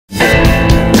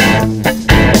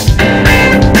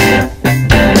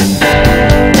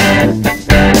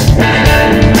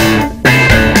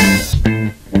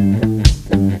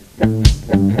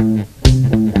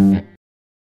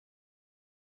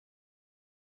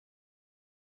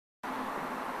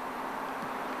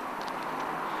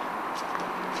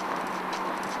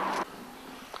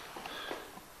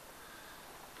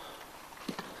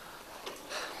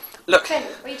Look. Ben,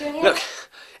 what are you doing here? Look,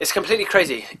 it's completely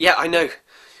crazy. Yeah, I know.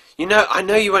 I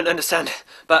know you won't understand.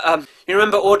 But, you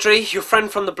remember Audrey, your friend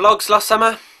from the blogs last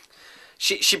summer?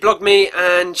 She blogged me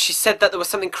and she said that there was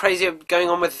something crazy going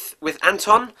on with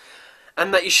Anton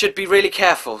and that you should be really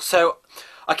careful. So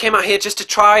I came out here just to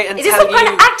try and tell you... Is this some kind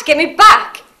of act to get me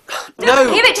back? No,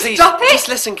 Don't give it, just please, drop it. just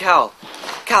listen, Cal.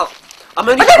 Cal, I'm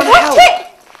only I trying don't to help. want it!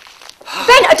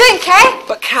 Ben, I don't care!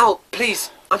 But Cal,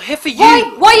 please, I'm here for you.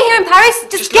 Why are you here in Paris?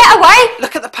 Just get look, away!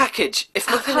 Look at the package. If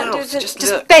nothing else, just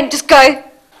look. Ben, just go.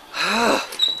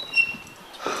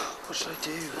 What should I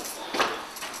do?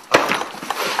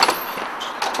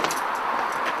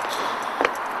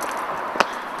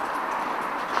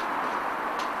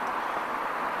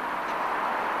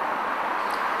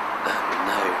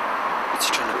 No. What's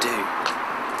he trying to do?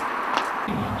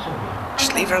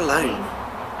 Just leave her alone.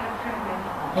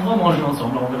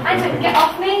 Anton, get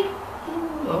off me!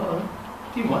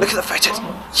 Look at the photos.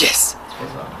 Yes.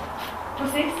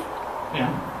 What's this?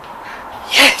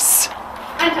 Yes.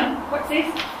 Anton, what's this?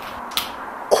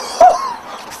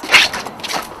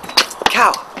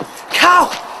 Cal,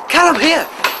 I'm here.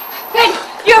 Ben,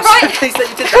 you're I'm so right. pleased that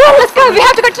you did Come on, that. let's go. We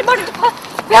have to go to Modern Park.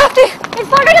 We have to. It's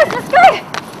following us. Let's go.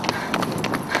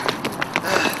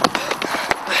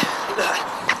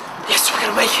 Yes, we're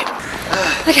gonna make it.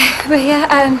 Okay, we're here,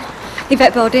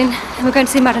 Yvette Building, and we're going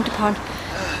to see Madame Dupont.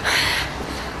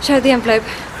 Show her the envelope.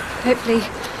 Hopefully,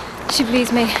 she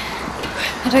believes me.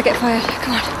 I don't get fired.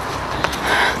 Come on.